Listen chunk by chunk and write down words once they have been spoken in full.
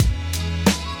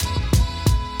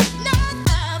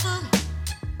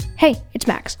Hey, it's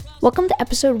Max. Welcome to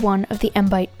episode 1 of the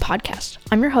MByte podcast.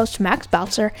 I'm your host, Max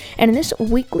Baltzer, and in this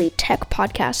weekly tech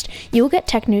podcast, you will get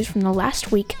tech news from the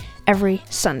last week every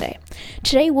Sunday.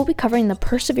 Today, we'll be covering the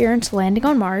Perseverance landing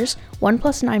on Mars,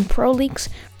 OnePlus 9 Pro leaks,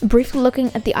 briefly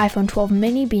looking at the iPhone 12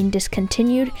 mini being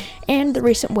discontinued, and the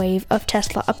recent wave of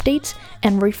Tesla updates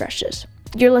and refreshes.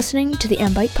 You're listening to the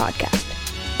MByte podcast.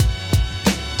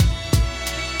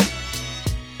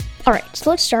 Alright, so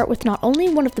let's start with not only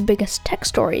one of the biggest tech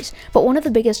stories, but one of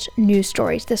the biggest news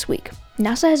stories this week.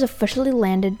 NASA has officially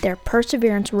landed their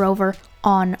Perseverance rover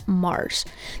on Mars.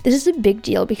 This is a big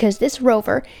deal because this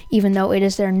rover, even though it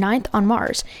is their 9th on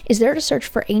Mars, is there to search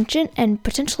for ancient and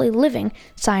potentially living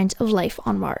signs of life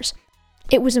on Mars.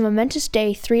 It was a momentous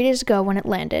day 3 days ago when it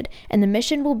landed, and the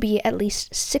mission will be at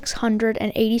least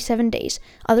 687 days,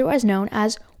 otherwise known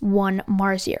as one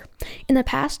Mars year. In the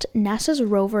past, NASA's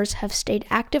rovers have stayed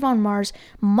active on Mars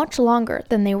much longer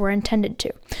than they were intended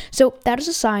to, so that is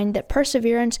a sign that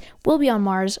Perseverance will be on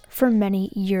Mars for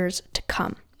many years to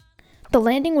come. The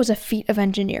landing was a feat of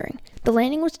engineering. The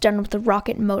landing was done with the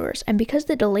rocket motors, and because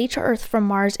the delay to Earth from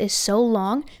Mars is so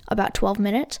long, about 12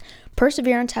 minutes,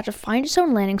 Perseverance had to find its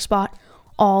own landing spot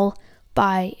all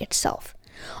by itself.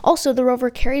 Also, the rover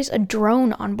carries a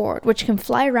drone on board, which can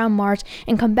fly around Mars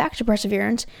and come back to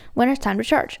Perseverance when it's time to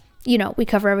charge. You know, we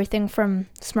cover everything from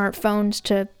smartphones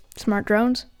to smart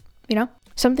drones,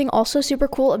 Something also super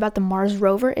cool about the Mars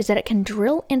rover is that it can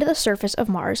drill into the surface of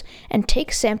Mars and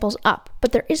take samples up,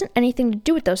 but there isn't anything to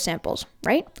do with those samples,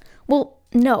 right? Well,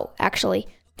 no, actually.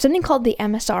 Something called the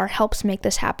MSR helps make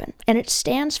this happen, and it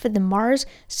stands for the Mars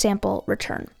Sample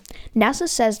Return. NASA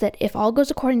says that if all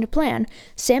goes according to plan,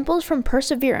 samples from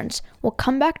Perseverance will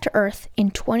come back to Earth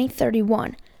in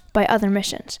 2031 by other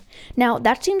missions. Now,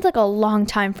 that seems like a long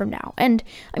time from now, and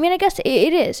I guess it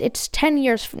is. It's 10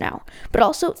 years from now. But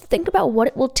also, think about what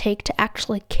it will take to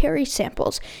actually carry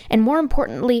samples, and more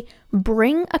importantly,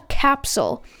 bring a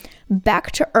capsule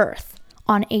back to Earth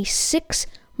on a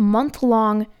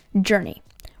 6-month-long journey.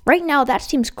 Right now, that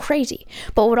seems crazy,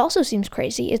 but what also seems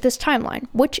crazy is this timeline,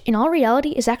 which in all reality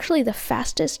is actually the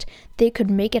fastest they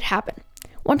could make it happen.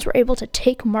 Once we're able to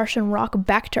take Martian rock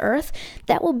back to Earth,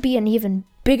 that will be an even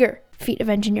bigger feat of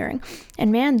engineering,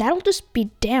 and man, that'll just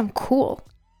be damn cool.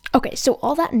 Okay, so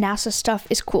all that NASA stuff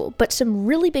is cool, but some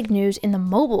really big news in the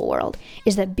mobile world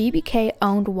is that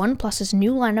BBK-owned OnePlus's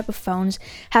new lineup of phones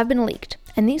have been leaked,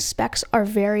 and these specs are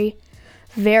very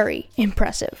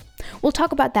impressive. We'll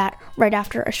talk about that right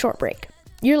after a short break.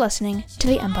 You're listening to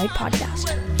the MByte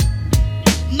podcast.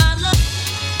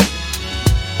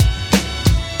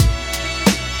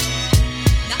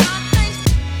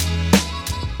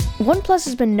 OnePlus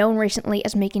has been known recently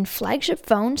as making flagship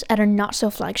phones at a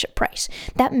not-so-flagship price.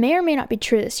 That may or may not be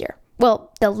true this year.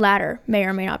 Well, the latter may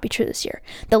or may not be true this year.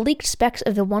 The leaked specs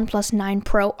of the OnePlus 9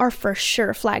 Pro are for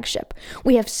sure flagship.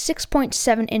 We have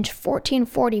 6.7-inch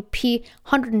 1440p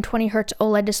 120Hz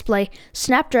OLED display,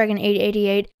 Snapdragon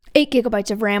 888,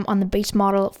 8GB of RAM on the base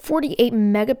model,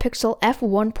 48-megapixel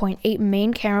f1.8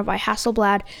 main camera by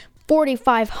Hasselblad,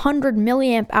 4,500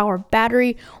 mAh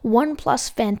battery,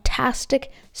 OnePlus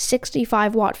fantastic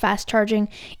 65-watt fast charging.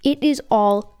 It is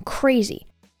all crazy.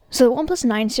 So the OnePlus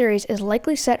 9 series is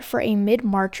likely set for a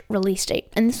mid-March release date,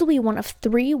 and this will be one of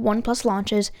 3 OnePlus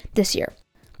launches this year.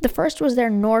 The first was their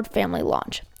Nord family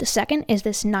launch. The second is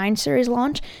this 9 series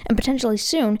launch, and potentially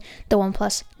soon, the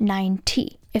OnePlus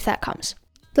 9T, if that comes.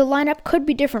 The lineup could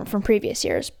be different from previous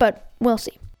years, but we'll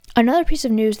see. Another piece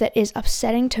of news that is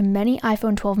upsetting to many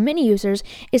iPhone 12 mini users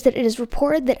is that it is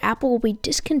reported that Apple will be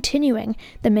discontinuing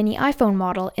the mini iPhone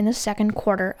model in the second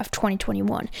quarter of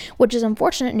 2021, which is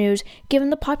unfortunate news given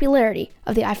the popularity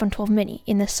of the iPhone 12 mini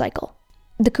in this cycle.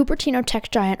 The Cupertino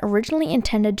tech giant originally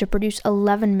intended to produce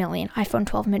 11 million iPhone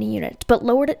 12 mini units, but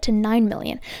lowered it to 9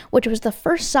 million, which was the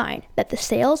first sign that the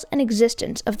sales and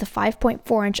existence of the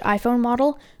 5.4-inch iPhone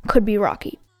model could be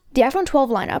rocky. The iPhone 12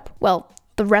 lineup, well,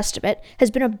 the rest of it, has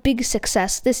been a big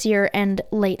success this year and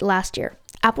late last year.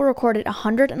 Apple recorded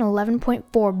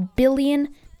 $111.4 billion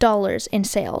in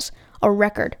sales, a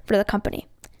record for the company.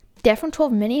 The iPhone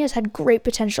 12 mini has had great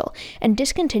potential, and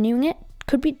discontinuing it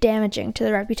could be damaging to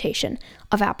the reputation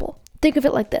of Apple. Think of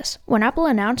it like this. When Apple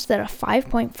announced that a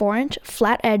 5.4-inch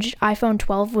flat-edged iPhone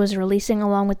 12 was releasing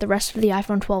along with the rest of the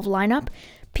iPhone 12 lineup,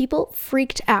 people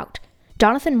freaked out.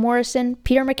 Jonathan Morrison,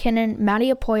 Peter McKinnon,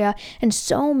 Matty Apoya, and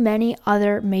so many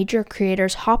other major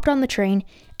creators hopped on the train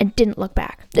and didn't look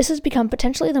back. This has become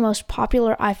potentially the most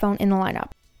popular iPhone in the lineup.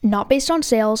 Not based on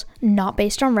sales, not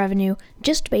based on revenue,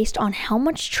 just based on how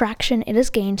much traction it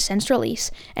has gained since release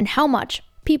and how much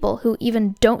people who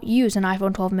even don't use an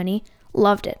iPhone 12 mini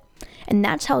loved it. And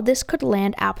that's how this could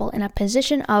land Apple in a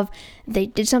position of they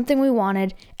did something we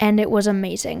wanted and it was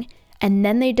amazing. And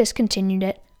then they discontinued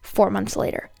it 4 months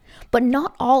later. But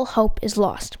not all hope is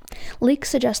lost. Leaks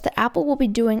suggest that Apple will be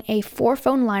doing a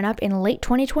 4-phone lineup in late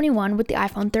 2021 with the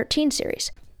iPhone 13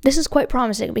 series. This is quite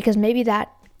promising because maybe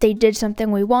that they did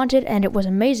something we wanted and it was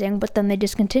amazing, but then they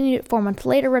discontinued it 4 months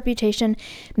later reputation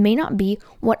may not be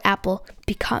what Apple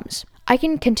becomes. I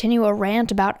can continue a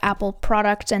rant about Apple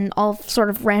products and all sort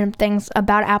of random things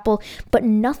about Apple, but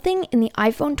nothing in the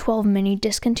iPhone 12 mini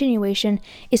discontinuation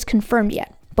is confirmed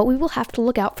yet. But we will have to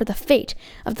look out for the fate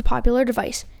of the popular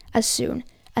device as soon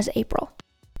as April.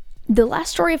 The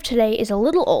last story of today is a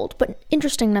little old, but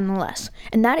interesting nonetheless,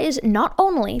 and that is not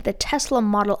only the Tesla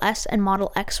Model S and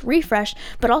Model X refresh,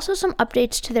 but also some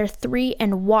updates to their 3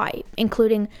 and Y,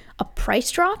 including a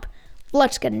price drop.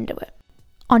 Let's get into it.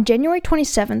 On January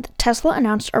 27th, Tesla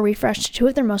announced a refresh to two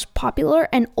of their most popular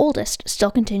and oldest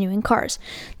still continuing cars,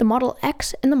 the Model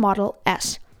X and the Model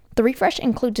S. The refresh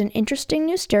includes an interesting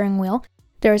new steering wheel.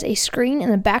 There is a screen in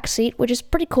the back seat, which is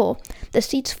pretty cool. The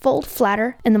seats fold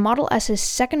flatter, and the Model S's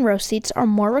second row seats are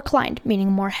more reclined,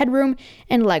 meaning more headroom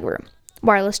and legroom.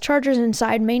 Wireless chargers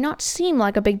inside may not seem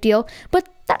like a big deal, but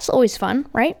that's always fun,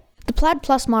 right? The Plaid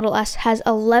Plus Model S has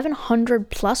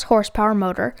 1100 plus horsepower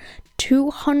motor,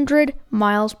 200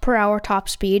 miles per hour top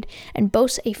speed, and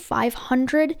boasts a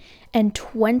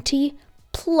 520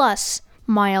 plus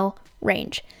mile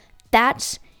range.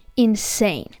 That's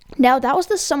insane. Now, that was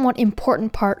the somewhat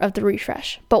important part of the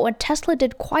refresh, but what Tesla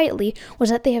did quietly was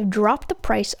that they have dropped the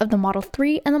price of the Model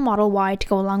 3 and the Model Y to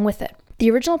go along with it.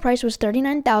 The original price was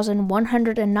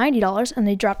 $39,190, and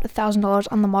they dropped $1,000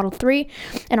 on the Model 3,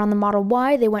 and on the Model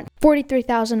Y, they went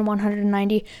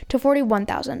 $43,190 to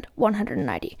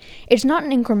 $41,190. It's not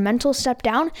an incremental step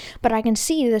down, but I can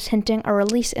see this hinting a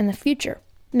release in the future.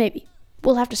 Maybe.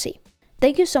 We'll have to see.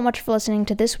 Thank you so much for listening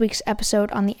to this week's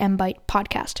episode on the MByte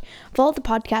podcast. Follow the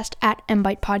podcast at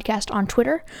MByte Podcast on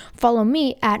Twitter. Follow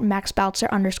me at MaxBaltzer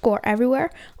 _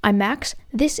 everywhere. I'm Max.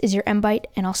 This is your MByte,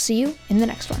 and I'll see you in the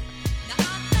next one.